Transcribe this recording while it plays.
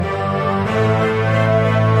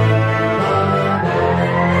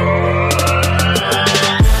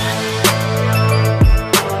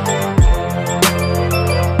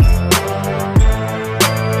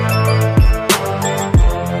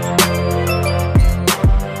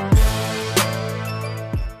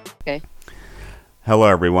Hello,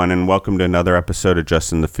 everyone, and welcome to another episode of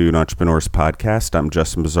Justin the Food Entrepreneurs Podcast. I'm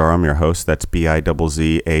Justin Bizzarro. I'm your host. That's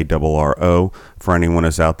Bizzarro. For anyone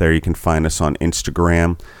who's out there, you can find us on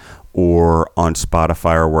Instagram or on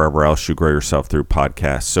Spotify or wherever else you grow yourself through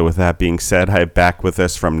podcasts. So with that being said, I have back with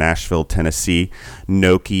us from Nashville, Tennessee,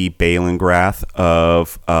 Noki Bailengrath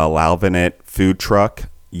of Lalvinit Food Truck.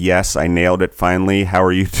 Yes, I nailed it finally. How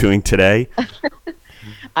are you doing today?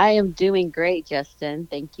 I am doing great, Justin.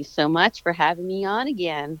 Thank you so much for having me on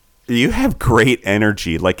again. You have great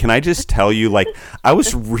energy. Like, can I just tell you, like, I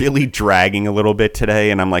was really dragging a little bit today,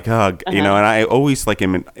 and I'm like, and I always, like,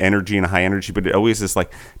 am in energy and high energy, but it always is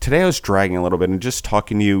like, today I was dragging a little bit, and just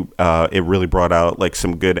talking to you, it really brought out, like,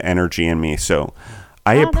 some good energy in me. So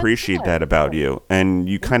I appreciate that about you, and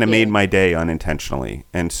you kind of made my day unintentionally,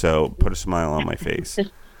 and so put a smile on my face.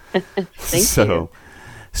 Thank you.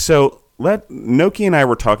 So Noki and I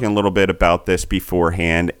were talking a little bit about this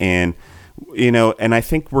beforehand, and and I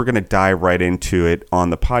think we're going to dive right into it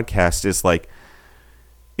on the podcast.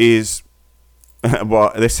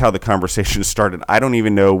 Well, this is how the conversation started. I don't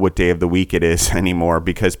even know what day of the week it is anymore,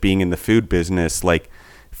 because being in the food business, like,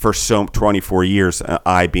 for 24 years,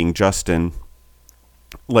 I being Justin,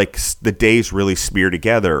 like, the days really smear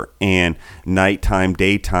together, and nighttime,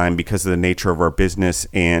 daytime, because of the nature of our business,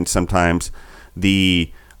 and sometimes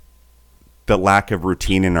the lack of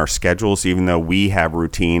routine in our schedules. Even though we have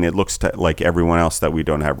routine, it looks like everyone else that we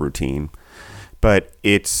don't have routine. But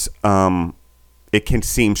it can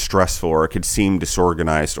seem stressful, or it could seem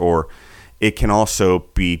disorganized, or it can also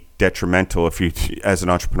be detrimental if you, as an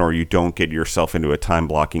entrepreneur, you don't get yourself into a time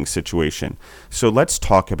blocking situation. So let's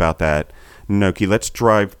talk about that, Noki. Let's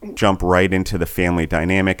jump right into the family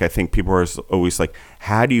dynamic. I think people are always like,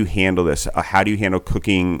 how do you handle this? How do you handle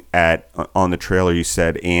cooking on the trailer, you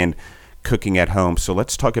said, and cooking at home? So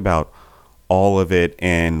let's talk about all of it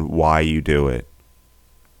and why you do it.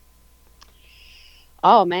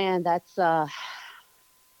 Oh man, that's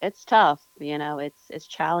it's tough. It's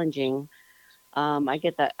challenging. I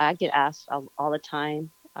get asked all the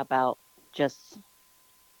time about just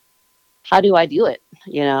how do I do it?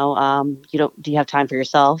 Do you have time for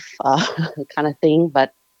yourself? Kind of thing.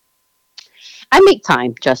 But I make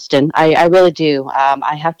time, Justin. I really do.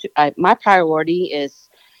 I have to. My priority is,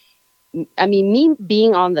 me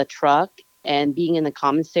being on the truck and being in the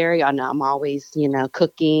commissary, I'm always,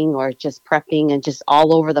 cooking or just prepping and just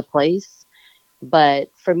all over the place.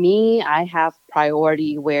 But for me, I have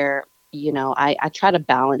priority where, I try to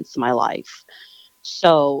balance my life.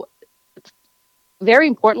 So very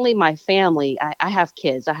importantly, my family, I have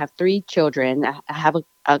kids. I have 3 children. I have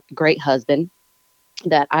a great husband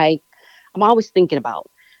that I'm always thinking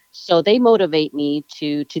about. So they motivate me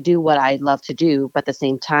to do what I love to do, but at the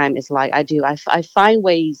same time, it's like I find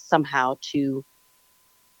ways somehow to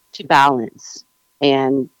balance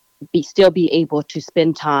and still be able to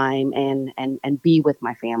spend time and be with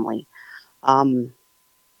my family.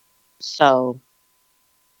 So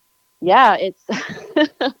yeah, it's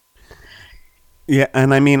Yeah,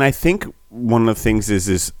 and I think one of the things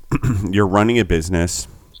is you're running a business.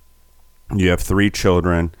 You have 3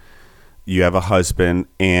 children. You have a husband,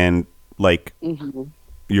 and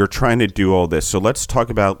you're trying to do all this. So let's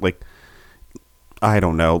talk about, I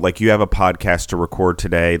don't know, you have a podcast to record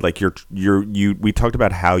today. We talked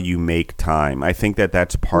about how you make time. I think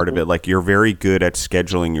that's part of it. You're very good at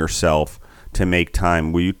scheduling yourself to make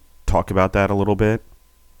time. Will you talk about that a little bit?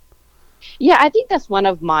 Yeah, I think that's one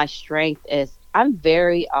of my strengths is I'm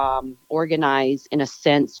very organized in a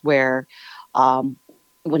sense where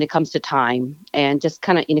when it comes to time and just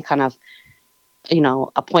kind of any kind of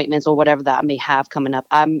appointments or whatever that I may have coming up,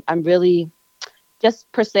 I'm really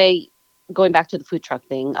just per se going back to the food truck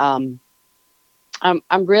thing. I'm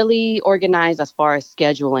really organized as far as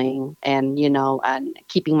scheduling and and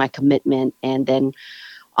keeping my commitment, and then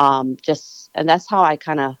and that's how I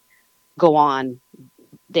kind of go on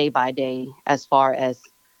day by day as far as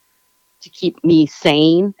to keep me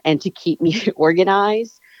sane and to keep me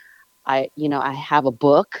organized. I have a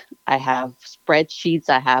book, I have spreadsheets,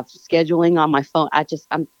 I have scheduling on my phone. I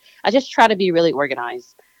just try to be really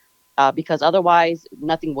organized because otherwise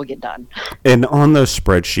nothing will get done. And on those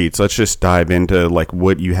spreadsheets, let's just dive into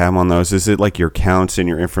what you have on those. Is it your counts and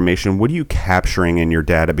your information? What are you capturing in your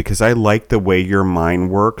data? Because I like the way your mind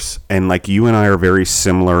works, and you and I are very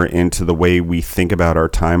similar into the way we think about our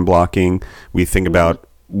time blocking. We think about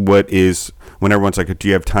when everyone's like, do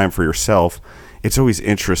you have time for yourself? It's always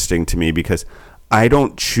interesting to me because I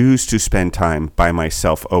don't choose to spend time by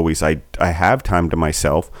myself always. I have time to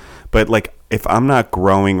myself, but if I'm not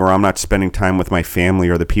growing or I'm not spending time with my family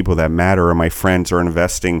or the people that matter or my friends or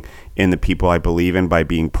investing in the people I believe in by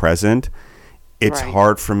being present, it's Right.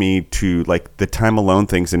 hard for me to, like, the time alone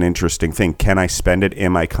thing's an interesting thing. Can I spend it?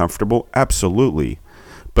 Am I comfortable? Absolutely.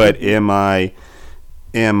 But Mhm. am I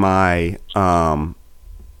am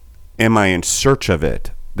I in search of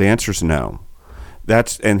it? The answer is no.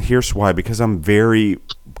 And here's why, because I'm very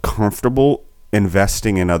comfortable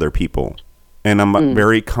investing in other people, and I'm Mm.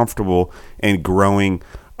 very comfortable in growing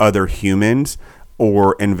other humans,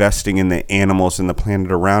 or investing in the animals and the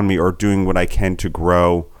planet around me, or doing what I can to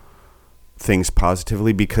grow things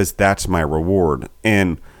positively, because that's my reward.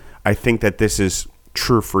 And I think that this is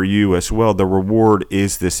true for you as well. The reward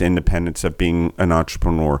is this independence of being an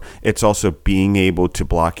entrepreneur. It's also being able to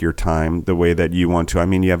block your time the way that you want to. I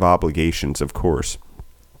mean, you have obligations, of course.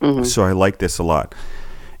 Mhm. So I like this a lot.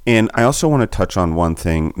 And I also want to touch on one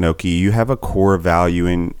thing, Noki. You have a core value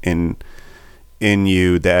in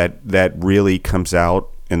you that really comes out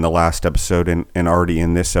in the last episode, and already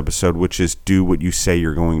in this episode, which is do what you say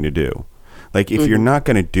you're going to do. Like, if you're Mhm. not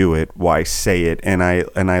going to do it, why say it? And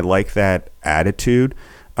I like that attitude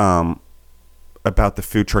about the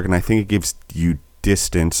food truck, and I think it gives you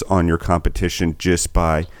distance on your competition just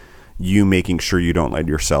by you making sure you don't let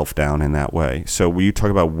yourself down in that way. So will you talk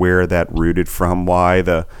about where that rooted from, why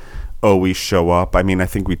the always show up? I mean, I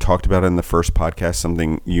think we talked about it in the first podcast,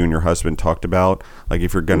 something you and your husband talked about, like,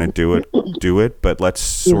 if you're going to do it, do it. But let's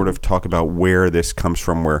sort Mhm. of talk about where this comes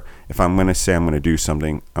from, where if I'm going to say I'm going to do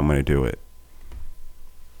something, I'm going to do it.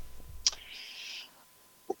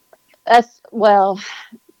 That's well,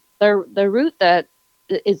 the root that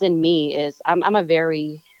is in me is I'm a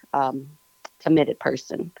very um, committed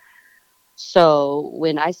person. So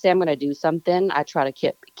when I say I'm going to do something, I try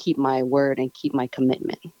to keep my word and keep my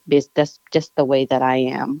commitment. Because that's just the way that I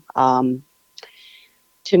am.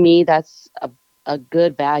 To me, that's a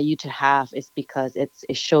good value to have, is because it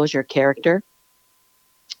shows your character.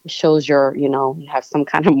 It shows you have some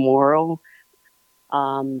kind of moral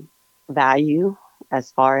um, value, as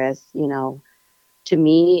far as, to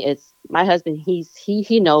me, it's my husband.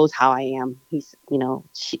 He knows how I am.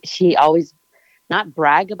 She always not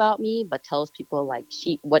brag about me, but tells people, like,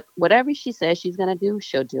 whatever she says she's gonna do,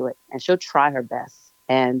 she'll do it, and she'll try her best.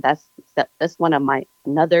 And that's one of my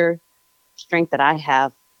another strength that I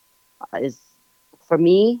have, is, for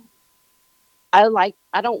me, I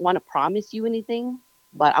don't want to promise you anything,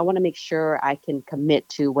 but I want to make sure I can commit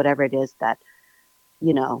to whatever it is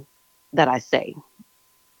you know that I say.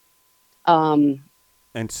 Um,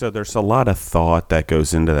 And so there's a lot of thought that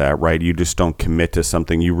goes into that, right? You just don't commit to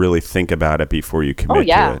something. You really think about it before you oh commit to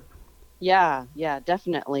yeah, it. yeah, yeah,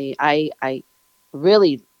 definitely. I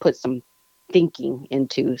really put some thinking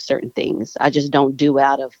into certain things. I just don't do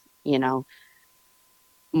out of, you know,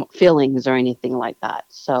 feelings or anything like that.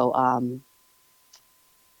 So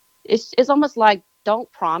it's almost like,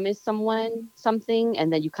 don't promise someone something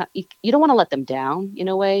and then you don't want to let them down in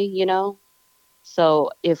a way.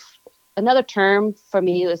 So if another term for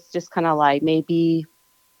me is just kind of like, maybe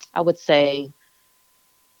I would say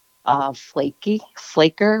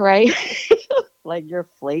flaker, right? Like, you're a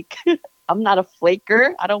flake. I'm not a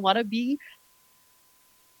flaker. I don't want to be.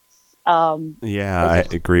 Um, Yeah, it's I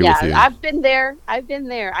just, agree with yeah, you. I've been there. I've been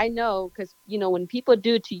there. I know, because when people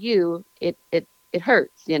do to you, it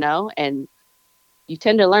hurts, and you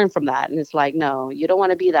tend to learn from that. And it's like, no, you don't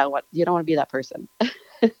want to be that. What you don't want to be that person,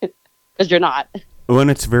 because you're not. Well, and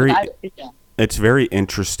 'Cause yeah. it's very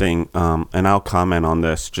interesting, and I'll comment on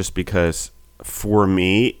this just because for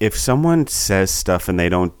me, if someone says stuff and they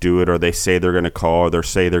don't do it, or they say they're going to call, or they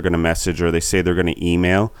say they're going to message, or they say they're going to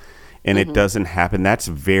email, and it Hmm. doesn't happen, that's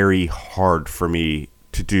very hard for me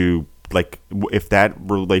to do. Like, if that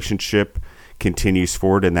relationship continues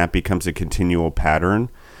forward and that becomes a continual pattern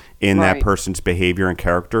in that Right. person's behavior and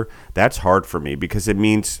character, that's hard for me, because it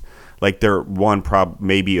means, like, they're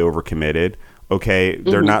maybe overcommitted. Okay,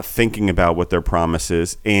 they're Hmm. not thinking about what their promise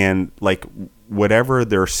is, and, like, whatever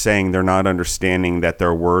they're saying, they're not understanding that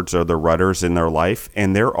their words are the rudders in their life,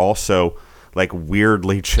 and they're also, like,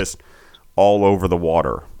 weirdly just all over the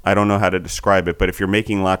water. I don't know how to describe it, but if you're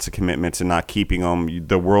making lots of commitments and not keeping them,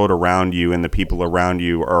 the world around you and the people around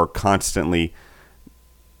you are constantly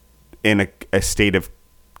in a state of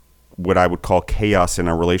what I would call chaos in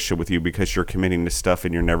a relationship with you, because you're committing to stuff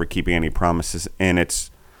and you're never keeping any promises, and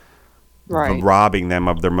it's Right. robbing them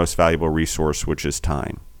of their most valuable resource, which is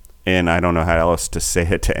time. And I don't know how else to say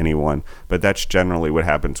it to anyone, but that's generally what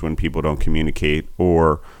happens when people don't communicate,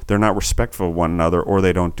 or they're not respectful of one another, or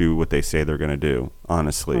they don't do what they say they're going to do,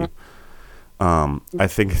 honestly. I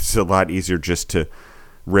think it's a lot easier just to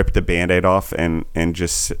rip the Band-Aid off and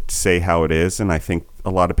just say how it is. And I think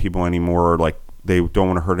a lot of people anymore are like, they don't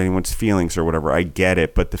want to hurt anyone's feelings or whatever. I get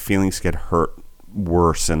it, but the feelings get hurt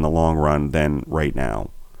worse in the long run than right now.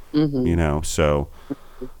 Hmm. So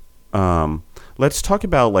let's talk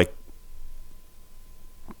about like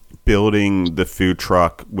building the food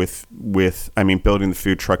truck building the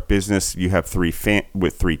food truck business. You have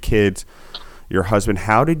with 3 kids, your husband.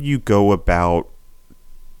 How did you go about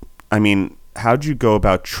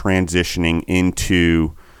transitioning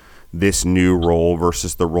into this new role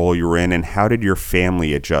versus the role you were in, and how did your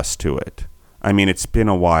family adjust to it? I mean, it's been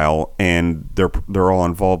a while and they're all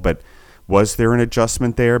involved, but was there an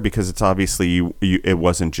adjustment there? Because it's obviously it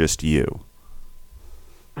wasn't just you.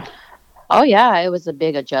 Oh yeah, it was a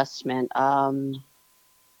big adjustment.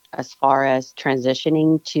 As far as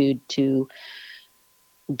transitioning to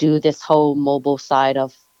do this whole mobile side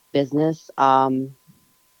of business.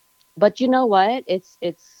 But you know what? It's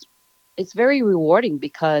very rewarding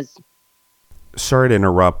because Sorry to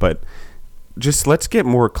interrupt, but just let's get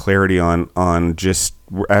more clarity on just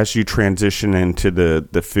as you transition into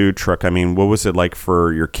the food truck. I mean, what was it like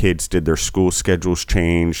for your kids? Did their school schedules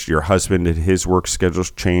change? Your husband, did his work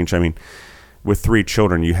schedules change? I mean, with 3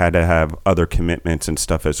 children, you had to have other commitments and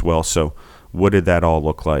stuff as well. So what did that all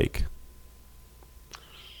look like?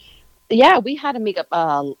 yeah, we had to make up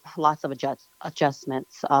lots of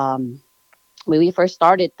adjustments. When we first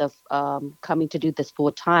started the coming to do this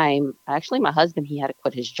full time, actually, my husband, he had to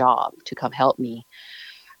quit his job to come help me.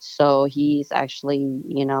 So he's actually,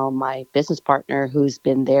 my business partner who's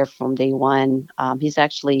been there from day one.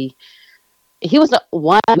 He was the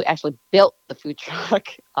one who actually built the food truck.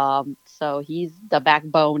 So he's the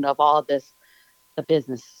backbone of all this, the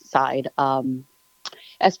business side.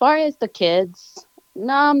 As far as the kids,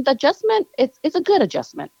 the adjustment, it's a good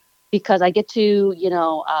adjustment because I get to,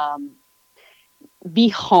 be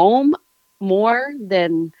home more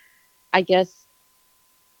than I guess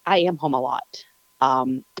I am home a lot.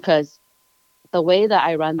 Because the way that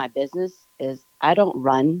I run my business is I don't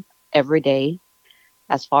run every day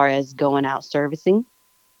as far as going out servicing.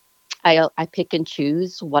 I pick and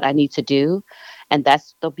choose what I need to do. And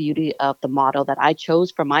that's the beauty of the model that I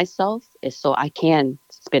chose for myself is so I can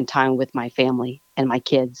spend time with my family and my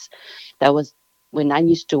kids. That was when I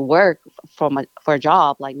used to work for a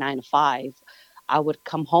job like 9 to 5. I would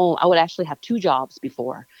come home. I would actually have 2 jobs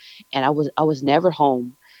before, and I was never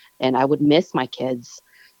home, and I would miss my kids.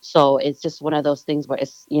 So it's just one of those things where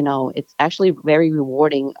it's actually very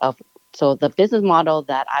rewarding. So the business model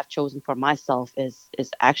that I've chosen for myself is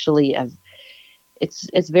actually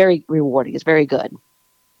it's very rewarding. It's very good.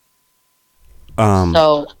 Um,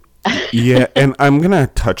 So yeah, and I'm gonna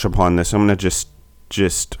touch upon this. I'm gonna just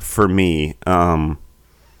for me,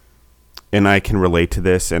 and I can relate to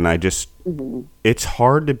this. And mhm, it's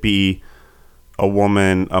hard to be a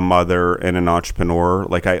woman, a mother, and an entrepreneur.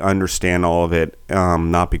 Like I understand all of it,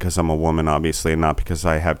 not because I'm a woman, obviously, and not because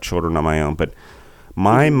I have children on my own, but my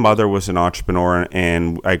mhm, mother was an entrepreneur,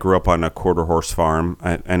 and I grew up on a quarter horse farm.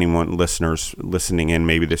 Anyone listeners listening in,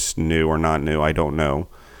 maybe this new or not new, I don't know.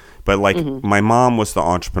 But like mhm, my mom was the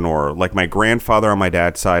entrepreneur. Like my grandfather on my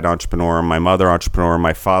dad's side, entrepreneur. My mother, entrepreneur.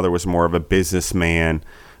 My father was more of a businessman.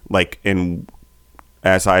 Like, and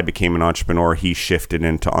as I became an entrepreneur, he shifted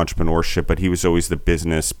into entrepreneurship, but he was always the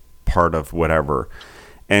business part of whatever.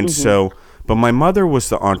 And mhm, so, but my mother was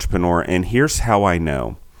the entrepreneur, and here's how I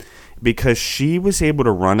know. Because she was able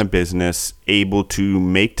to run a business, able to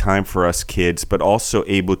make time for us kids, but also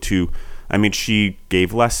able to, I mean, she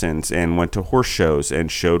gave lessons and went to horse shows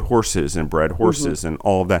and showed horses and bred mhm, horses and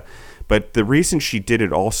all of that. But the reason she did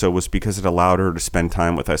it also was because it allowed her to spend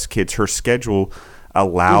time with us kids. Her schedule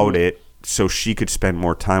allowed mhm, it so she could spend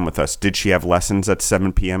more time with us. Did she have lessons at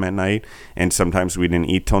 7 p.m. at night and sometimes we didn't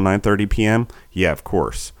eat till 9:30 p.m.? Yeah, of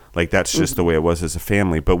course. Like that's just the mhm, way it was as a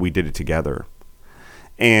family, but we did it together.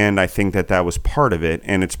 And I think that was part of it,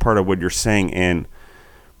 and it's part of what you're saying. And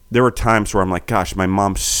there were times where I'm like, gosh, my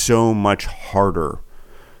mom's so much harder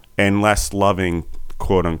and less loving,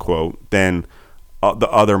 quote unquote, than the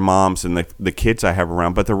other moms and the kids I have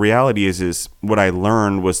around. But the reality is what I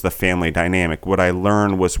learned was the family dynamic. What I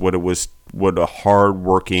learned was what a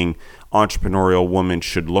hardworking entrepreneurial woman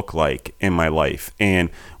should look like in my life, and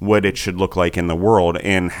what it should look like in the world,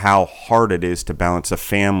 and how hard it is to balance a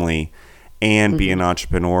family and be an mhm,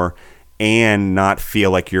 entrepreneur and not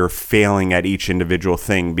feel like you're failing at each individual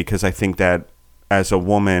thing. Because I think that as a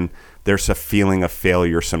woman, there's a feeling of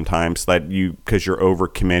failure sometimes that because you're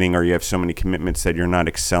overcommitting or you have so many commitments that you're not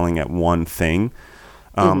excelling at one thing.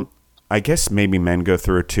 mhm, I guess maybe men go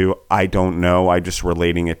through it too. I don't know. I just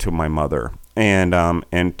relating it to my mother and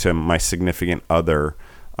to my significant other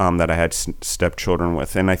that I had stepchildren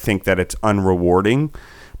with. And I think that it's unrewarding,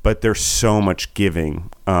 but there's so much giving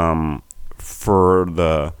for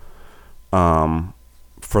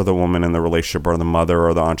for the woman in the relationship or the mother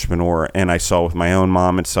or the entrepreneur. And I saw with my own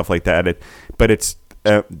mom and stuff like that. But it's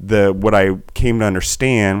what I came to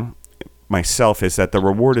understand myself is that the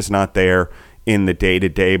reward is not there in the day to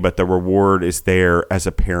day, but the reward is there as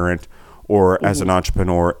a parent or as an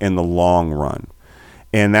entrepreneur in the long run.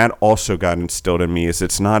 And that also got instilled in me is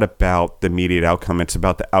it's not about the immediate outcome. It's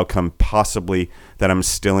about the outcome possibly that I'm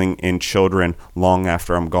instilling in children long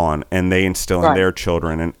after I'm gone, and they instill in their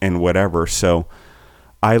children and whatever. So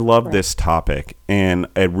I love this topic, and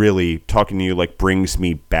it really, talking to you, like, brings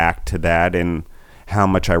me back to that and how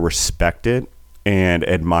much I respect it and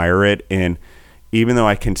admire it. And even though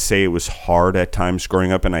I can say it was hard at times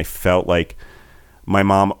growing up and I felt like my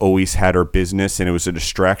mom always had her business and it was a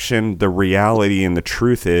distraction, the reality and the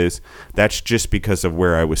truth is that's just because of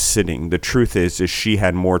where I was sitting. The truth is she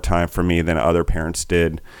had more time for me than other parents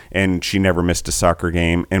did, and she never missed a soccer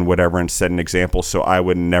game and whatever, and set an example so I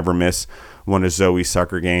would never miss one of Zoe's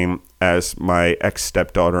soccer game as my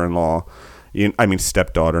ex-stepdaughter-in-law. I mean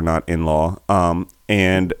stepdaughter, not in-law.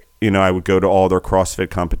 And I would go to all their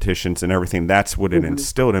CrossFit competitions and everything. That's what it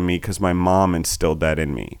instilled in me because my mom instilled that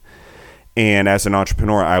in me. And as an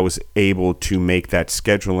entrepreneur, I was able to make that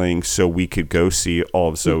scheduling so we could go see all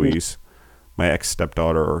of Zoe's, my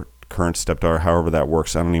ex-stepdaughter or current stepdaughter, however that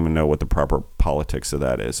works. I don't even know what the proper politics of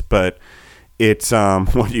that is. But it's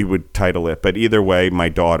what you would title it. But either way, my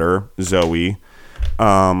daughter, Zoe.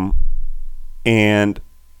 And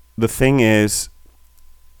the thing is,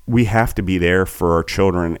 we have to be there for our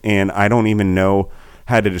children. And I don't even know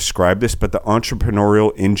how to describe this, but the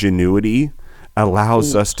entrepreneurial ingenuity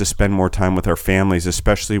allows us to spend more time with our families,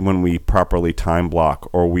 especially when we properly time block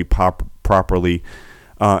or we properly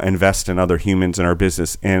invest in other humans in our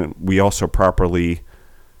business. And we also properly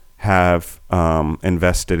have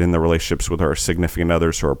invested in the relationships with our significant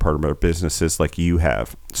others who are part of our businesses like you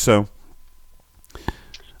have. So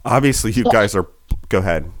obviously you guys are, go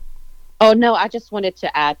ahead. Oh, no, I just wanted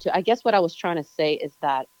to add to, I guess what I was trying to say is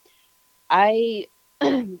that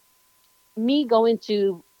me going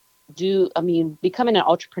to becoming an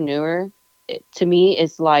entrepreneur, to me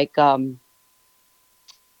is like, when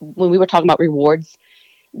we were talking about rewards,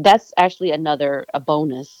 that's actually a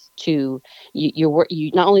bonus to your work.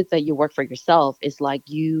 You not only that you work for yourself, is like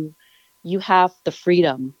you have the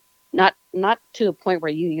freedom, not to a point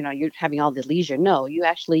where you're having all the leisure. No, you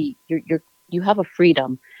actually you have a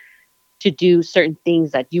freedom to do certain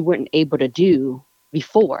things that you weren't able to do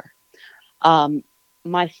before.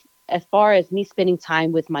 As far as me spending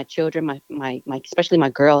time with my children, my especially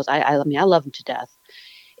my girls, I love them to death.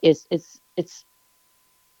 It's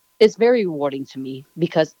very rewarding to me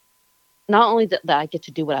because not only that I get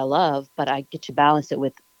to do what I love, but I get to balance it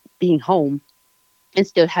with being home and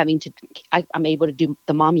still having to. I'm able to do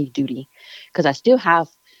the mommy duty because I still have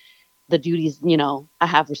the duties. I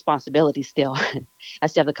have responsibilities still. I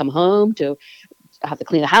still have to come home I have to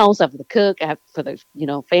clean the house, I have to cook, I have for the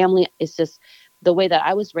family. It's just the way that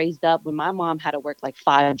I was raised up. When my mom had to work like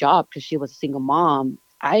 5 jobs because she was a single mom,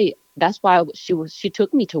 that's why she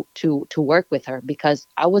took me to work with her, because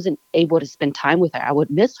I wasn't able to spend time with her. I would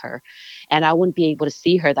miss her and I wouldn't be able to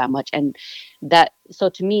see her that much. And so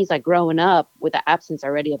to me, it's like growing up with the absence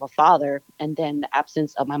already of a father and then the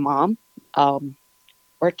absence of my mom,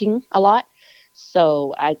 working a lot.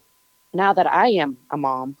 So now that I am a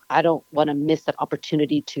mom, I don't want to miss that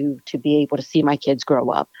opportunity to be able to see my kids grow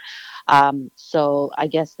up. So I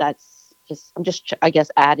guess I'm just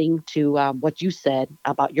adding to what you said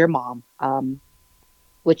about your mom,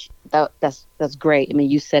 which that's great. I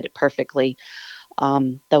mean, you said it perfectly,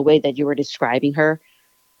 the way that you were describing her,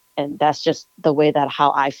 and that's just the way that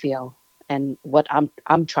how I feel and what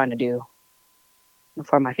I'm trying to do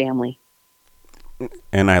for my family.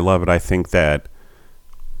 And I love it. I think that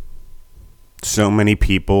so many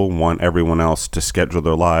people want everyone else to schedule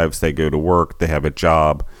their lives. They go to work, they have a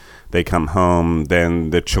job, they come home,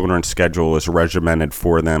 then the children's schedule is regimented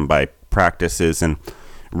for them by practices. And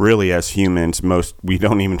really, as humans, we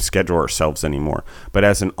don't even schedule ourselves anymore. But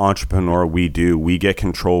as an entrepreneur, we get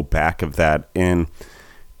control back of that. And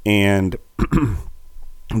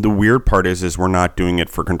the weird part is we're not doing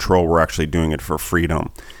it for control. We're actually doing it for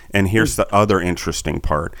freedom. And here's the other interesting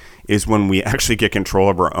part is when we actually get control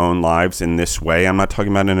of our own lives in this way. I'm not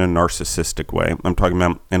talking about in a narcissistic way. I'm talking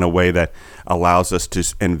about in a way that allows us to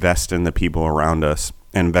invest in the people around us,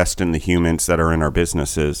 invest in the humans that are in our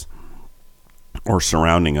businesses or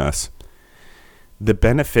surrounding us. The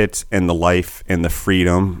benefits and the life and the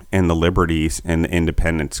freedom and the liberties and the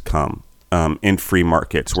independence come in free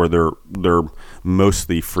markets where they're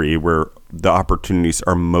mostly free, where the opportunities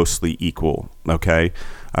are mostly equal. Okay,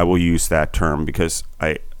 I will use that term because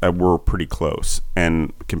we're pretty close.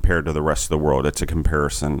 And compared to the rest of the world, it's a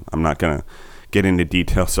comparison. I'm not going to get into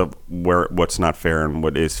details of what's not fair and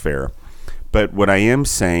what is fair. But what I am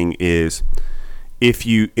saying is, if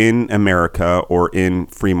you, in America or in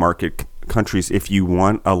free market countries, if you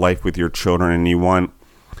want a life with your children and you want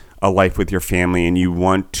a life with your family and you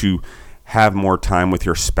want to have more time with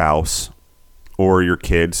your spouse or your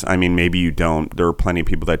kids, I mean, maybe you don't. There are plenty of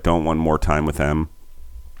people that don't want more time with them.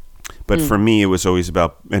 But for me, it was always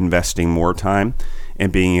about investing more time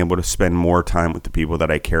and being able to spend more time with the people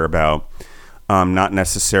that I care about. Not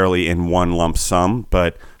necessarily in one lump sum,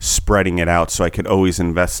 but spreading it out so I could always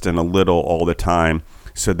invest in a little all the time.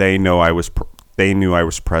 So they know they knew I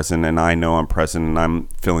was present, and I know I'm present, and I'm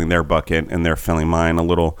filling their bucket and they're filling mine, a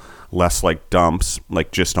little less like dumps,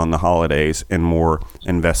 like just on the holidays, and more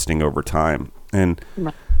investing over time. And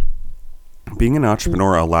being an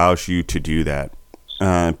entrepreneur allows you to do that.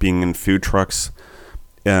 Being in food trucks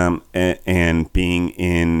and being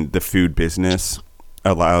in the food business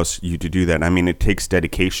allows you to do that. I mean, it takes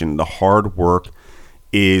dedication. The hard work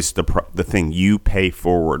is the thing. You pay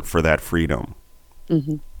forward for that freedom.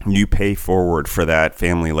 Mm-hmm. You pay forward for that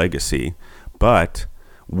family legacy. But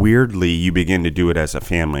weirdly, you begin to do it as a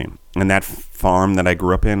family. And that farm that I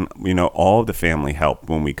grew up in, all of the family helped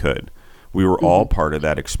when we could. We were all part of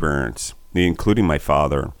that experience, including my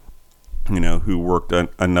father, who worked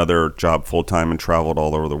another job full-time and traveled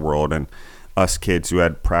all over the world, and us kids who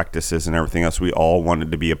had practices and everything else. We all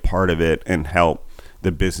wanted to be a part of it and help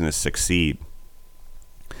the business succeed.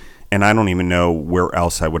 And I don't even know where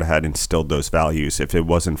else I would have had instilled those values if it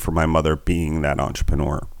wasn't for my mother being that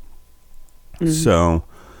entrepreneur. Mm-hmm. So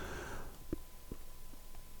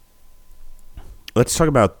let's talk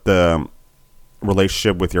about the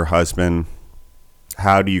relationship with your husband.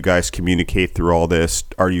 How do you guys communicate through all this?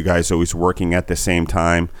 Are you guys always working at the same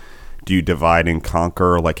time? Do you divide and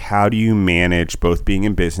conquer? Like, how do you manage both being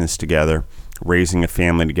in business together, raising a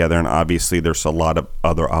family together? And obviously there's a lot of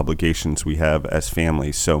other obligations we have as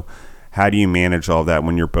families. So how do you manage all that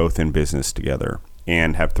when you're both in business together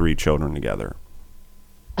and have 3 children together?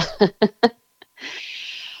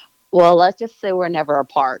 Well, let's just say we're never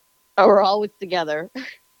apart. We're always together.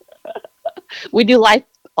 We do life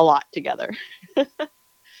a lot together.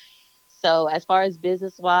 So as far as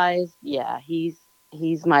business wise, yeah, he's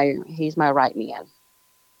my right man.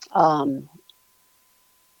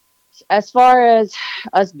 As far as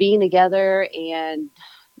us being together and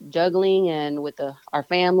juggling and with our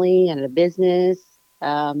family and the business,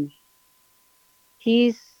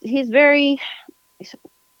 he's very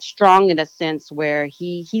strong in a sense where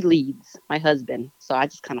he leads, my husband, so I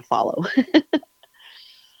just kind of follow.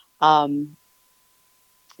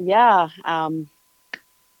 Yeah.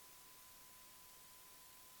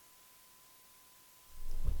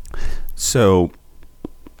 So,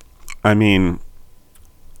 I mean,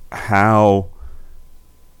 how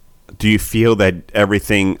do you feel that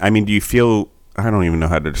everything, I mean, do you feel, I don't even know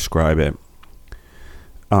how to describe it.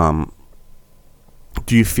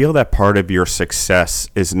 Do you feel that part of your success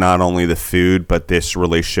is not only the food, but this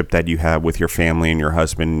relationship that you have with your family and your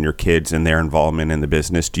husband and your kids and their involvement in the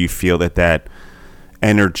business? Do you feel that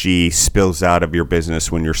energy spills out of your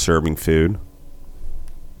business when you're serving food?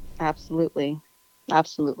 Absolutely.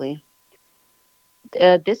 Absolutely.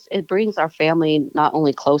 It brings our family not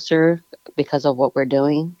only closer because of what we're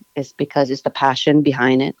doing, it's because it's the passion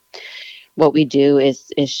behind it. What we do is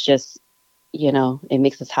just, it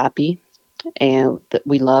makes us happy and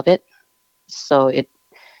we love it. So it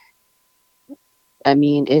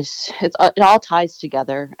all ties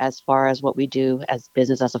together as far as what we do as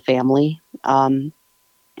business, as a family.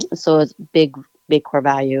 So it's big core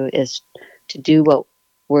value is to do what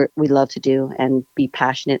we love to do and be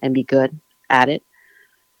passionate and be good at it.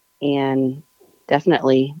 And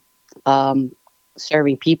definitely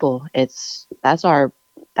serving people, that's our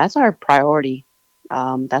priority.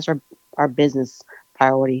 That's our business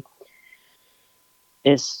priority,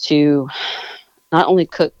 is to not only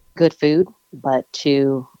cook good food, but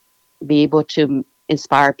to be able to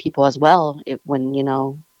inspire people as well. When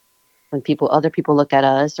other people look at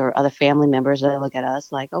us, or other family members that look at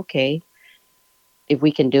us like, okay, if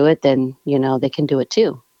we can do it, then, they can do it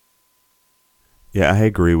too. Yeah, I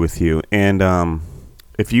agree with you. And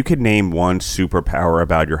if you could name one superpower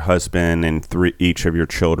about your husband and each of your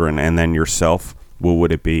children and then yourself, what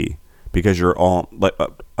would it be? Because you're all,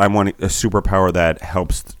 I want a superpower that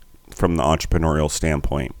helps from the entrepreneurial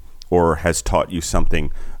standpoint, or has taught you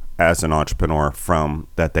something as an entrepreneur from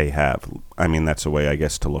that they have. I mean, that's a way, I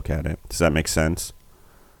guess, to look at it. Does that make sense?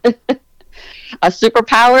 A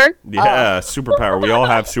superpower? Yeah, superpower. We all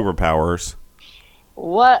have superpowers.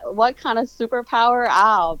 what kind of superpower?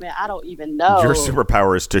 Oh man, I don't even Your know.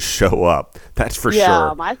 superpower is to show up. That's for Yeah,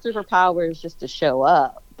 sure. my superpower is just to show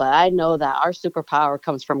up, but I know that our superpower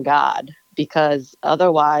comes from God because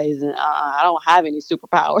otherwise, I don't have any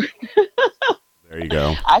superpower. There you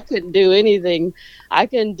go. I couldn't do anything. I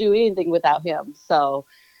couldn't do anything without Him. So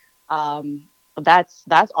um, that's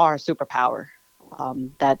our superpower.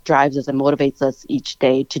 That drives us and motivates us each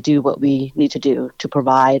day to do what we need to do to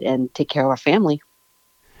provide and take care of our family.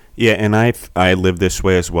 Yeah, and I live this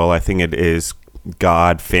way as well. I think it is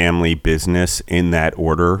God, family, business in that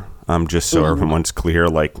order. Just so Hmm. everyone's clear,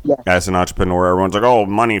 like Yes. as an entrepreneur, everyone's like, "Oh,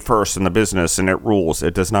 money first in the business, and it rules."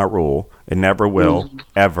 It does not rule. It never will, Hmm.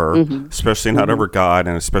 ever. Hmm. Especially not Hmm. over God,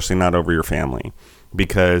 and especially not over your family,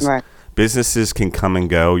 because Right. businesses can come and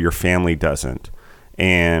go. Your family doesn't,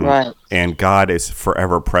 and Right. and God is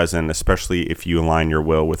forever present, especially if you align your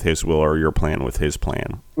will with His will or your plan with His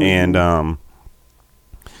plan. And Hmm.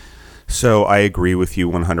 so I agree with you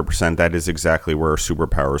 100%. That is exactly where our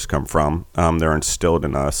superpowers come from. They're instilled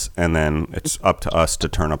in us, and then it's up to us to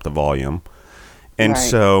turn up the volume. And Right.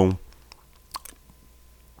 so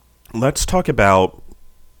let's talk about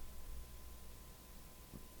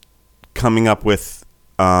coming up with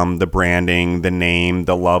the branding, the name,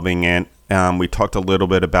 the loving it. We talked a little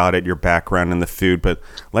bit about it, your background in the food, but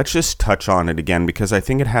let's just touch on it again because I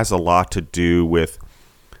think it has a lot to do with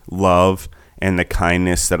love and the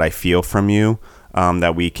kindness that I feel from you,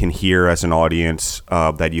 that we can hear as an audience,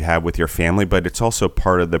 that you have with your family, but it's also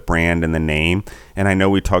part of the brand and the name. And I know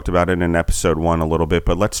we talked about it in episode 1 a little bit,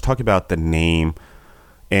 but let's talk about the name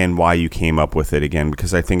and why you came up with it again,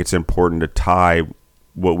 because I think it's important to tie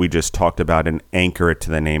what we just talked about and anchor it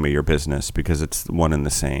to the name of your business because it's one and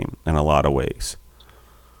the same in a lot of ways.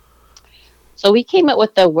 So we came up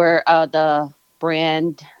with the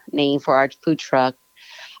brand name for our food truck,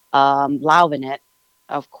 Lauvenet.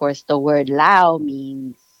 Of course, the word Lao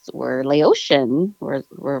means we're Laotian.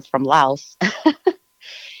 We're from Laos,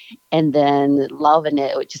 and then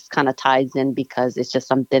Lauvenet, which just kind of ties in because it's just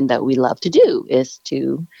something that we love to do, is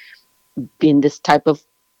to be in this type of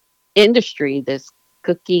industry, this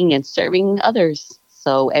cooking and serving others.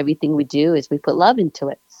 So everything we do is we put love into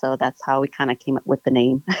it. So that's how we kind of came up with the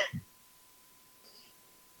name.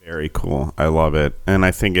 Very cool. I love it. And I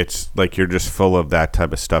think it's like you're just full of that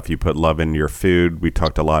type of stuff. You put love in your food. We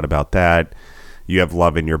talked a lot about that. You have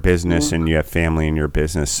love in your business and you have family in your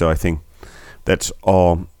business. So I think that's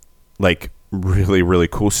all like really, really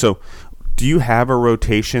cool. So do you have a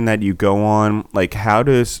rotation that you go on? Like how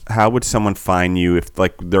would someone find you if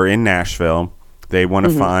like they're in Nashville, they want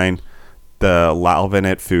to Hmm. find the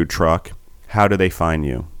Lalvinet food truck. How do they find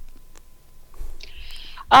you?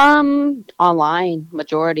 Online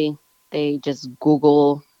majority. They just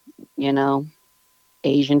Google, you know,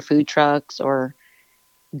 Asian food trucks or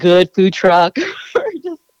good food truck or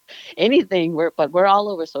just anything. We're all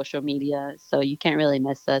over social media, so you can't really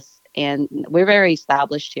miss us. And we're very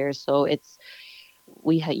established here, so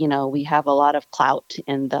we have a lot of clout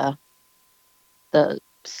in the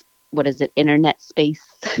what is it, internet space.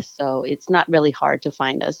 So it's not really hard to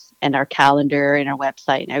find us, and our calendar and our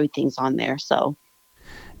website and everything's on there. So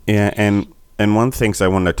Yeah, and one of the things I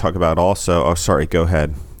wanted to talk about also. Oh, sorry. Go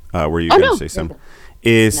ahead. Were you oh going to no, say you're something? good.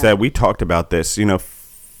 Is that No. we talked about this?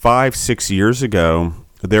 5-6 years ago,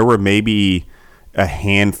 there were maybe a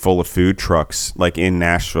handful of food trucks like in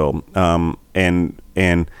Nashville,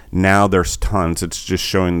 and now there's tons. It's just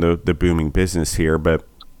showing the booming business here. But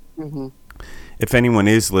Hmm. if anyone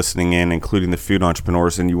is listening in, including the food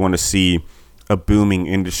entrepreneurs, and you want to see a booming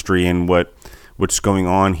industry and what's going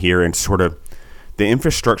on here and sort of the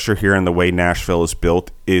infrastructure here and the way Nashville is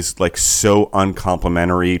built is like so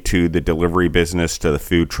uncomplimentary to the delivery business, to the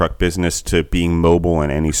food truck business, to being mobile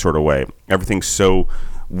in any sort of way. Everything's so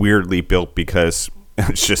weirdly built because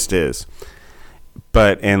it just is.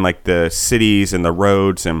 But and like the cities and the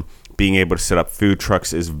roads and being able to set up food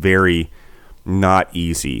trucks is very not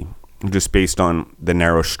easy, just based on the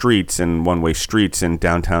narrow streets and one-way streets, and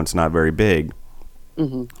downtown's not very big.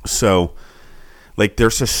 Hmm. So like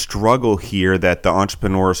there's a struggle here that the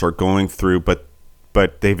entrepreneurs are going through, but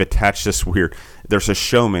they've attached this weird, there's a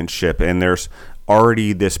showmanship and there's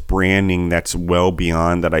already this branding that's well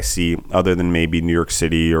beyond that I see, other than maybe New York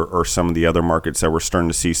City or some of the other markets that we're starting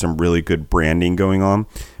to see some really good branding going on.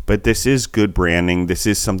 But this is good branding. This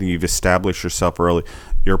is something you've established yourself early.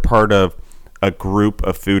 You're part of a group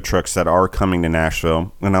of food trucks that are coming to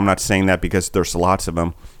Nashville, and I'm not saying that because there's lots of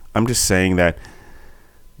them. I'm just saying that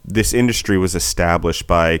this industry was established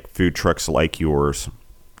by food trucks like yours.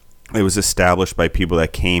 It was established by people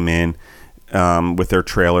that came in with their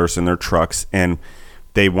trailers and their trucks, and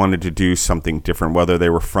they wanted to do something different, whether they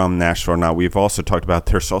were from Nashville or not. We've also talked about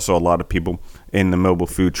there's also a lot of people in the mobile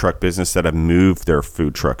food truck business that have moved their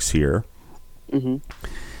food trucks here. Mm-hmm.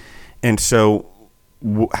 And so,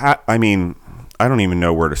 I mean, I don't even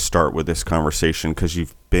know where to start with this conversation because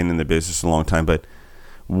you've been in the business a long time, but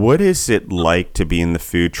what is it like to be in the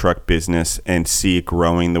food truck business and see it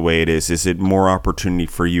growing the way it is? Is it more opportunity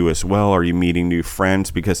for you as well? Are you meeting new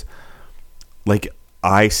friends? Because, like,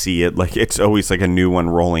 I see it like it's always like a new one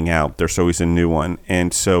rolling out. There's always a new one.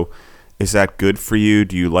 And so is that good for you?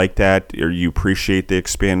 Do you like that? Or you appreciate the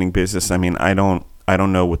expanding business? I mean, I don't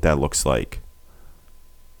know what that looks like.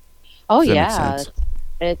 Oh Does that make yeah.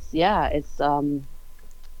 sense? It's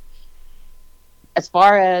as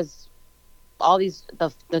far as all these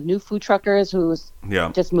the new food truckers who's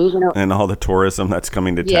Yeah. just moving. And all the tourism that's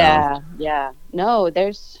coming to town. Yeah. No,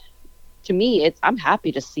 to me, I'm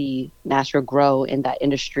happy to see Nashville grow in that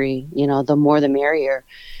industry. You know, the more the merrier.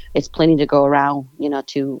 It's plenty to go around,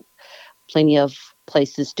 to plenty of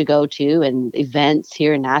places to go to, and events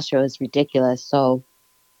here in Nashville is ridiculous. So,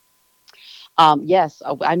 yes,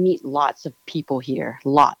 I meet lots of people here,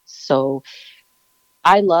 lots. So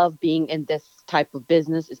I love being in this type of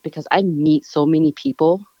business is because I meet so many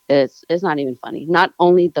people. It's not even funny. Not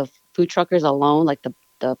only the food truckers alone, like the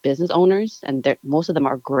business owners, and most of them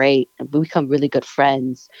are great, and we become really good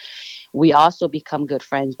friends. We also become good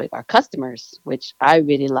friends with our customers, which I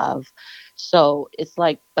really love. So it's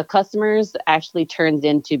like the customers actually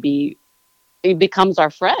it becomes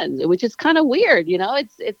our friends, which is kind of weird,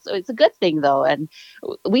 It's a good thing though, and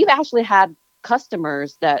we've actually had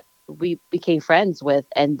customers that we became friends with,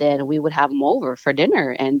 and then we would have them over for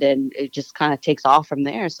dinner, and then it just kind of takes off from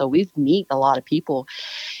there. So we've meet a lot of people,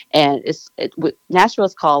 and Nashville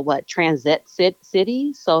is called transit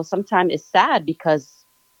city. So sometimes it's sad because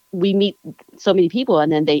we meet so many people, and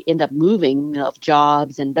then they end up moving of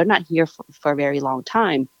jobs, and they're not here for a very long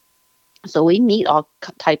time. So we meet all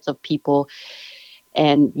types of people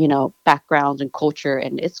and, backgrounds and culture,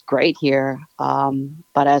 and it's great here.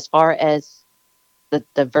 But as far as the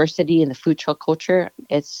diversity in the food truck culture,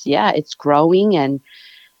 it's growing, and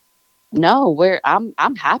no,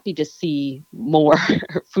 I'm happy to see more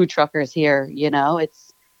food truckers here.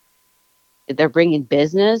 They're bringing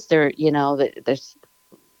business. There's,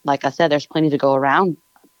 like I said, there's plenty to go around.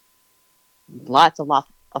 Lot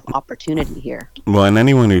of opportunity here. Well, and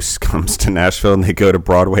anyone who comes to Nashville and they go to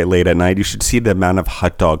Broadway late at night, you should see the amount of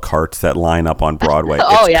hot dog carts that line up on Broadway.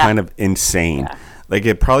 It's kind of insane. Yeah. Like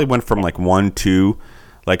it probably went from like 1, 2,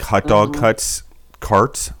 like hot dog carts.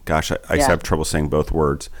 Gosh, I have trouble saying both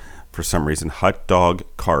words for some reason. Hot dog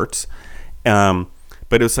carts. But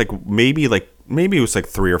it was like maybe it was like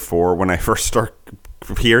 3 or 4 when I first started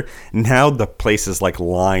here. Now the place is like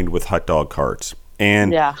lined with hot dog carts.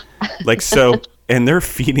 And like so, and they're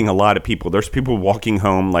feeding a lot of people. There's people walking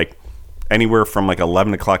home like anywhere from like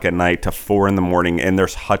 11 o'clock at night to 4 in the morning, and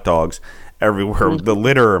there's hot dogs everywhere. Mm-hmm. The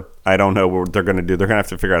litter, I don't know what they're going to do. They're going to have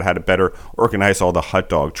to figure out how to better organize all the hot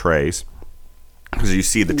dog trays because you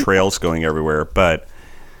see the trails going everywhere. But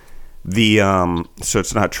so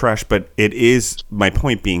it's not trash, but it is. My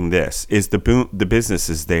point being this is the business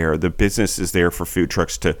is there. The business is there for food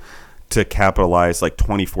trucks to capitalize like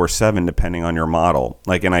 24/7 depending on your model.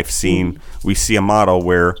 Like, and we see a model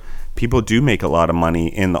where people do make a lot of money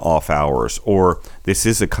in the off hours, or this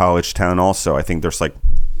is a college town also. I think there's like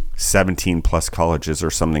 17 plus colleges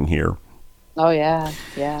or something here. Oh yeah.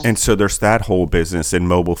 And so there's that whole business and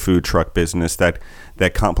mobile food truck business that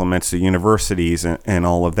complements the universities and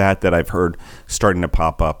all of that I've heard starting to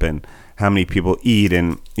pop up, and how many people eat.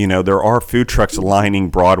 And, there are food trucks lining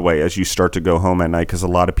Broadway as you start to go home at night because a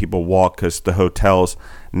lot of people walk because the hotels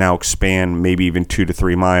now expand maybe even 2 to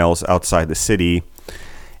 3 miles outside the city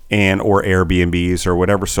or Airbnbs or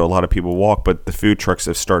whatever. So a lot of people walk, but the food trucks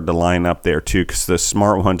have started to line up there too because the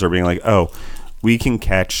smart ones are being like, oh, we can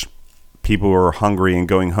catch people who are hungry and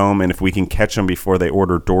going home. And if we can catch them before they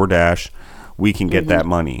order DoorDash, we can get that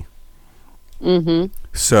money. Mm-hmm.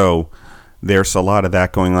 So there's a lot of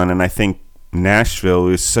that going on, and I think Nashville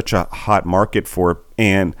is such a hot market for it,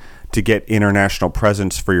 and to get international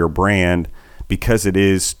presence for your brand because it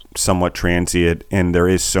is somewhat transient and there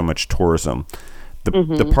is so much tourism.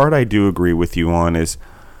 The part I do agree with you on is,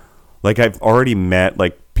 like, I've already met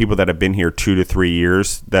like people that have been here 2 to 3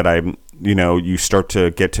 years that you start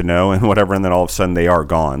to get to know and whatever, and then all of a sudden they are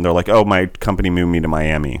gone. They're like, oh, my company moved me to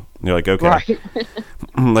Miami. And you're like, okay. Right.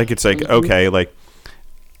 Like, it's like, okay, like,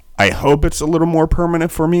 I hope it's a little more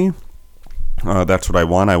permanent for me. That's what I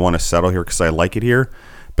want. I want to settle here because I like it here.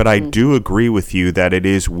 But I do agree with you that it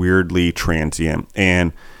is weirdly transient.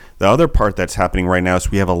 And The other part that's happening right now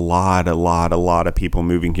is we have a lot of people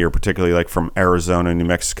moving here, particularly like from Arizona, New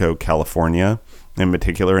Mexico, California in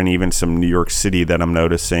particular, and even some New York City that I'm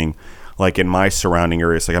noticing. Like in my surrounding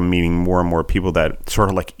areas, like I'm meeting more and more people that sort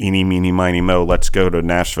of like eeny, meeny, miny, mo, let's go to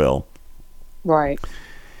Nashville. Right.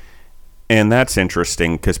 And that's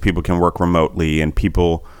interesting because people can work remotely and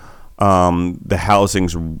people, the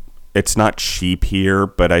housing's, it's not cheap here,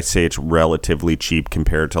 but I'd say it's relatively cheap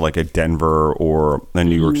compared to like a Denver or a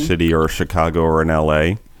New York City or a Chicago or an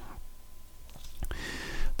LA.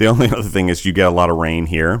 The only other thing is you get a lot of rain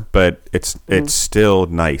here, but it's still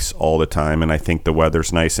nice all the time, and I think the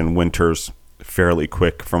weather's nice, and winter's fairly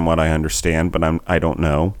quick from what I understand, but I don't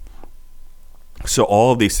know. So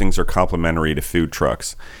all of these things are complementary to food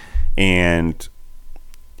trucks, and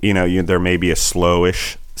there may be a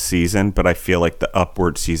slowish season, but I feel like the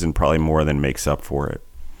upward season probably more than makes up for it.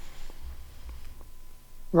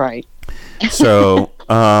 Right. So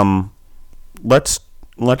let's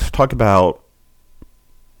talk about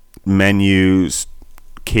menus,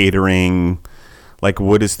 catering. Like,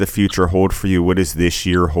 what does the future hold for you? What does this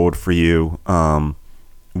year hold for you?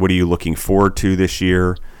 What are you looking forward to this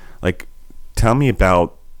year? Like, tell me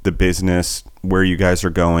about the business, where you guys are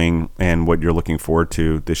going, and what you're looking forward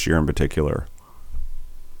to this year in particular.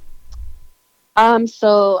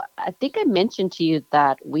 So I think I mentioned to you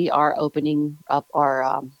that we are opening up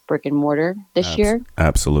our brick and mortar this year.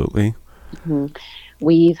 Absolutely. Mhm.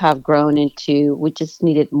 We have grown into. We just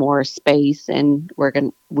needed more space, and we're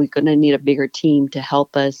gonna need a bigger team to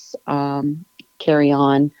help us carry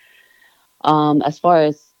on. As far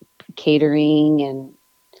as catering and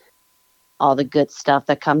all the good stuff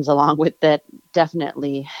that comes along with it,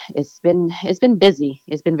 definitely it's been busy.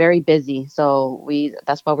 It's been very busy. So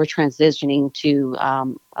that's why we're transitioning to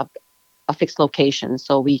a fixed location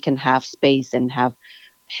so we can have space and have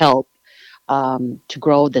help to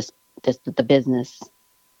grow the business.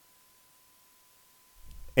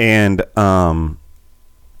 And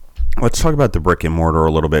let's talk about the brick and mortar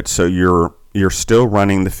a little bit. So you're still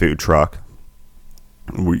running the food truck.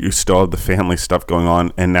 You still have the family stuff going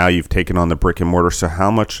on, and now you've taken on the brick and mortar. So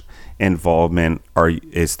how much involvement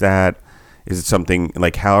is that? Is it something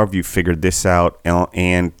like, how have you figured this out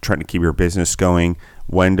and trying to keep your business going?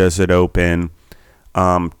 When does it open?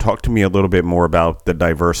 Talk to me a little bit more about the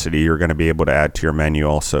diversity you're going to be able to add to your menu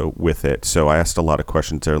also with it. So I asked a lot of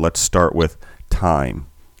questions there. Let's start with time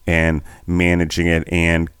and managing it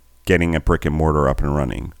and getting a brick and mortar up and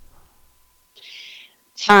running.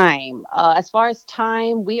 Time. As far as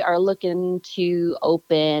time, we are looking to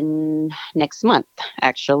open next month,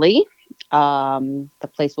 actually. The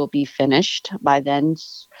place will be finished by then.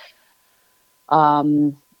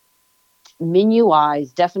 Menu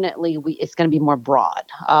wise, definitely it's going to be more broad.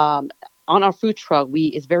 On our food truck,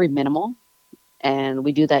 it's very minimal, and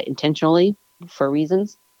we do that intentionally for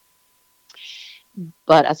reasons.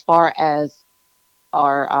 But as far as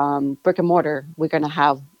our brick and mortar, we're going to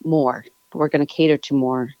have more. We're going to cater to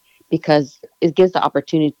more because it gives the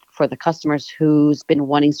opportunity for the customers who's been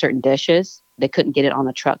wanting certain dishes. They couldn't get it on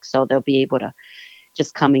the truck, so they'll be able to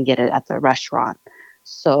just come and get it at the restaurant.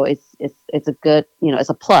 So it's a good, it's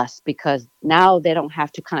a plus because now they don't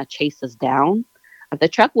have to kind of chase us down. The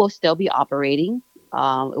truck will still be operating.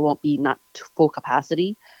 It won't be not to full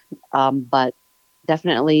capacity, but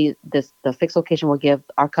definitely the fixed location will give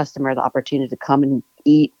our customer the opportunity to come and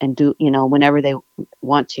eat and do, whenever they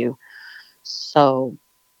want to. So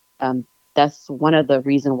that's one of the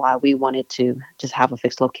reasons why we wanted to just have a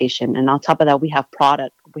fixed location. And on top of that, we have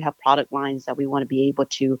product lines that we want to be able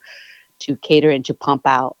to cater and to pump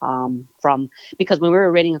out from, because when we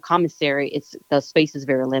were renting a commissary, the space is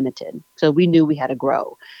very limited. So we knew we had to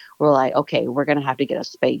grow. We're like, okay, we're going to have to get a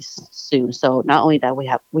space soon. So not only that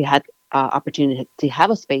we had opportunity to have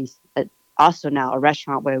a space, but also now a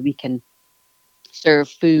restaurant where we can serve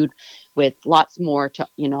food with lots more to,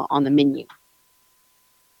 on the menu.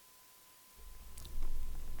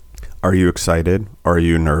 Are you excited? Are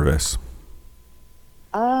you nervous?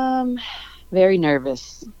 Very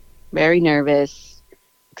nervous. Very nervous,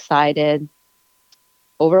 excited,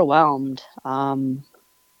 overwhelmed.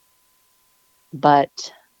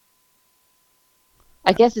 But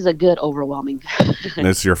I guess it's a good overwhelming.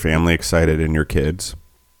 Is your family excited and your kids?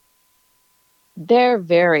 They're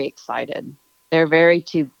very excited. They're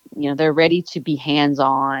they're ready to be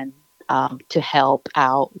hands-on, to help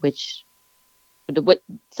out,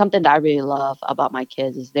 something that I really love about my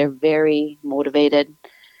kids is they're very motivated.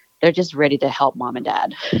 They're just ready to help mom and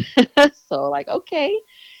dad. So like, okay.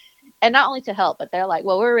 And not only to help, but they're like,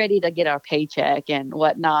 well, we're ready to get our paycheck and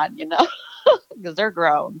whatnot, because they're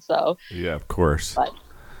grown. So yeah, of course. But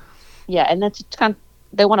yeah, and that's kind of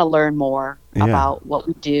they want to learn more Yeah, about what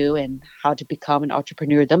we do and how to become an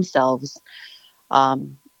entrepreneur themselves.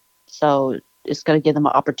 Um, so it's going to give them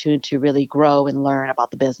an opportunity to really grow and learn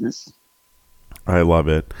about the business. I love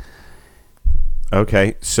it.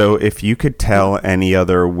 Okay, so if you could tell any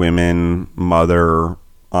other women, mother,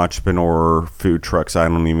 entrepreneur, food trucks, I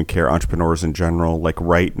don't even care, entrepreneurs in general, like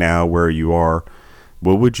right now where you are,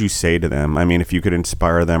 what would you say to them? I mean, if you could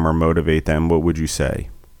inspire them or motivate them, what would you say?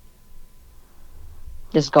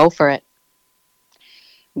 Just go for it.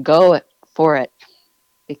 For it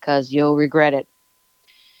because you'll regret it.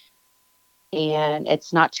 And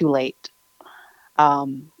it's not too late.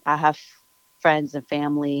 I have friends and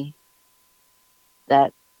family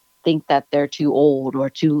that think that they're too old or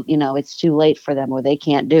it's too late for them or they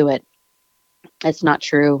can't do it. It's not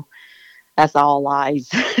true. That's all lies.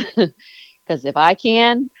 Because if I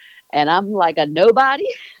can and I'm like a nobody,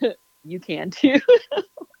 you can too.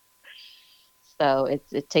 So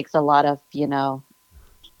it takes a lot of,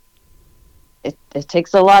 it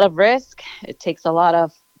takes a lot of risk. It takes a lot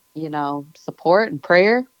of, support and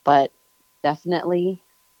prayer, but definitely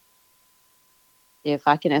if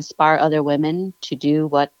I can inspire other women to do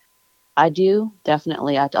what I do,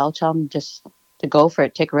 definitely I'll tell them just to go for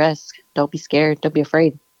it, take risk. Don't be scared. Don't be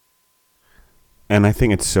afraid. And I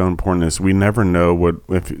think it's so important is we never know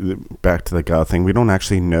if back to the God thing, we don't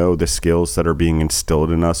actually know the skills that are being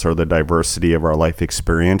instilled in us or the diversity of our life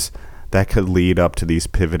experience that could lead up to these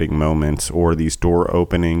pivoting moments or these door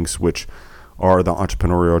openings, which are the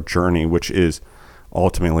entrepreneurial journey, which is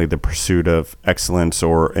ultimately the pursuit of excellence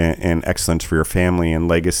and excellence for your family and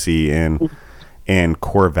legacy and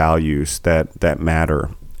core values that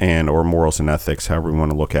matter and or morals and ethics, however we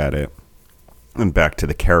want to look at it. And back to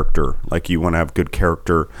the character, like you want to have good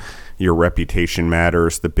character, your reputation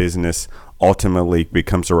matters, the business ultimately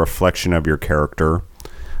becomes a reflection of your character.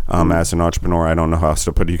 As an entrepreneur, I don't know how else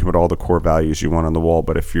to put it. You can put all the core values you want on the wall,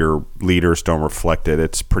 but if your leaders don't reflect it,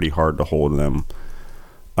 it's pretty hard to hold them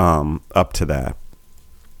up to that.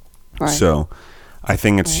 Right. So I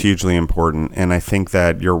think it's hugely important. And I think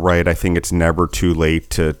that you're right. I think it's never too late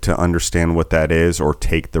to understand what that is or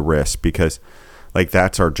take the risk because like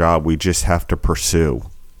that's our job. We just have to pursue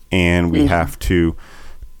and we have to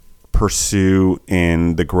pursue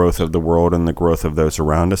in the growth of the world and the growth of those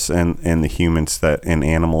around us and the humans and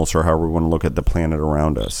animals or however we want to look at the planet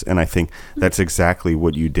around us. And I think that's exactly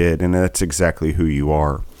what you did. And that's exactly who you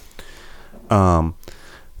are.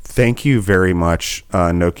 Thank you very much,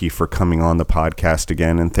 Noki, for coming on the podcast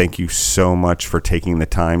again. And thank you so much for taking the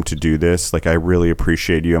time to do this. Like, I really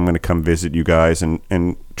appreciate you. I'm going to come visit you guys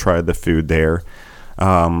and try the food there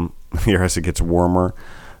here as it gets warmer.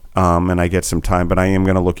 And I get some time, but I am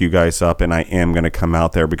going to look you guys up and I am going to come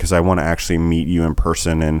out there because I want to actually meet you in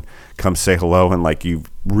person and come say hello. And like,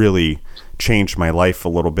 you've really changed my life a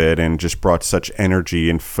little bit and just brought such energy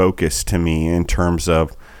and focus to me in terms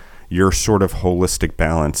of your sort of holistic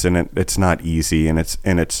balance. And it's not easy and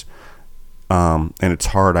it's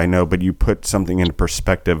hard, I know, but you put something in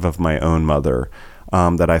perspective of my own mother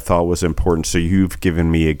that I thought was important. So you've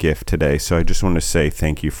given me a gift today. So I just want to say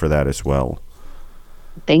thank you for that as well.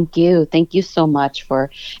 Thank you so much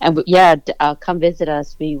come visit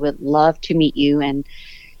us. We would love to meet you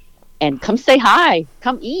and come say hi,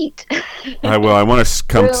 come eat. I will. I want to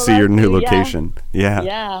come see your new location.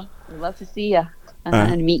 Yeah, we'd love to see you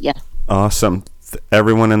and meet you. Awesome.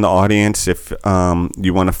 Everyone in the audience, if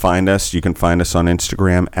you want to find us, you can find us on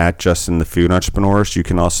Instagram at Justin the Food Entrepreneurs. You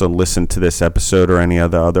can also listen to this episode or any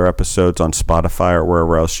other episodes on Spotify or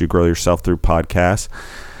wherever else you grow yourself through podcasts.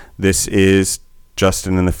 This is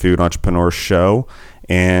Justin and the Food Entrepreneur Show,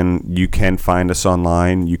 and you can find us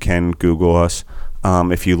online. You can Google us.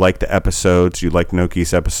 If you like the episodes, you like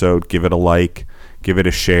Noki's episode, give it a like, give it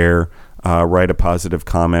a share, write a positive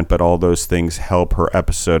comment, but all those things help her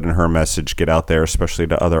episode and her message get out there, especially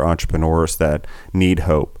to other entrepreneurs that need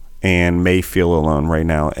hope and may feel alone right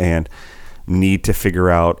now and need to figure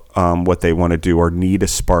out what they want to do or need a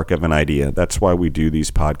spark of an idea. That's why we do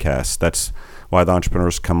these podcasts. That's why the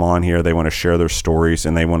entrepreneurs come on here. They want to share their stories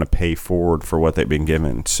and they want to pay forward for what they've been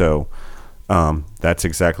given. So that's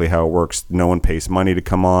exactly how it works. No one pays money to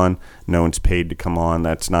come on. No one's paid to come on.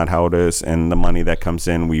 That's not how it is. And the money that comes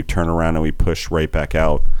in, we turn around and we push right back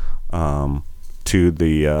out to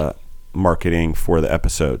the marketing for the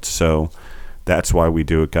episodes. So that's why we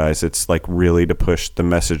do it, guys. It's like really to push the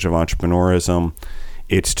message of entrepreneurism.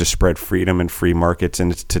 It's to spread freedom and free markets,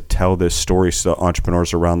 and it's to tell this story so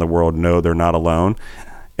entrepreneurs around the world know they're not alone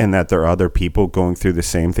and that there are other people going through the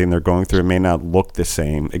same thing they're going through. It may not look the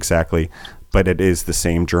same exactly, but it is the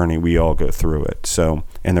same journey. We all go through it. So,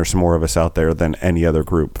 and there's more of us out there than any other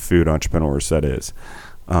group, food entrepreneurs, that is.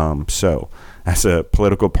 So as a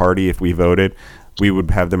political party, if we voted, we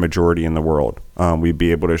would have the majority in the world. We'd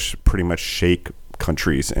be able to pretty much shake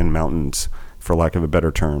countries and mountains, for lack of a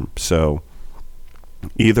better term. So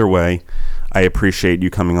either way, I appreciate you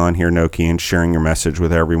coming on here, Noki, and sharing your message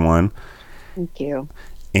with everyone. Thank you.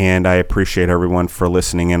 And I appreciate everyone for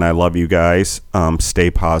listening, and I love you guys.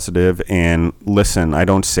 Stay positive, and listen, I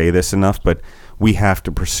don't say this enough, but we have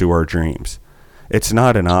to pursue our dreams. It's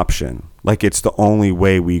not an option. Like, it's the only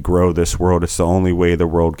way we grow this world. It's the only way the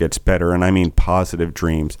world gets better. And I mean positive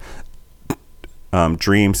dreams.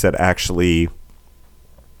 Dreams that actually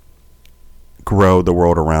grow the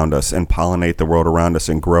world around us and pollinate the world around us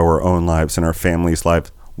and grow our own lives and our families'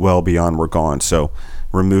 lives well beyond we're gone. So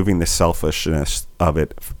removing the selfishness of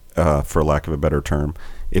it, for lack of a better term,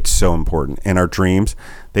 it's so important. And our dreams,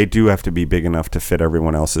 they do have to be big enough to fit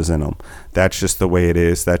everyone else's in them. That's just the way it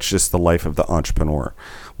is. That's just the life of the entrepreneur.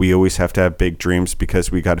 We always have to have big dreams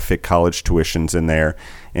because we got to fit college tuitions in there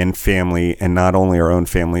and family, and not only our own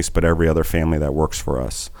families, but every other family that works for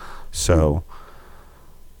us. So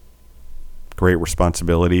great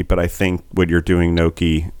responsibility. But I think what you're doing,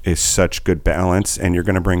 Noki, is such good balance, and you're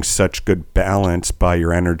going to bring such good balance by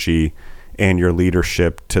your energy and your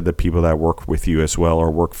leadership to the people that work with you as well, or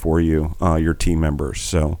work for you, your team members.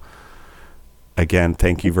 So again,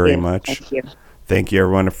 thank you very much. Thank you. Thank you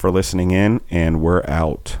everyone for listening in, and we're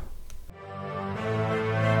out.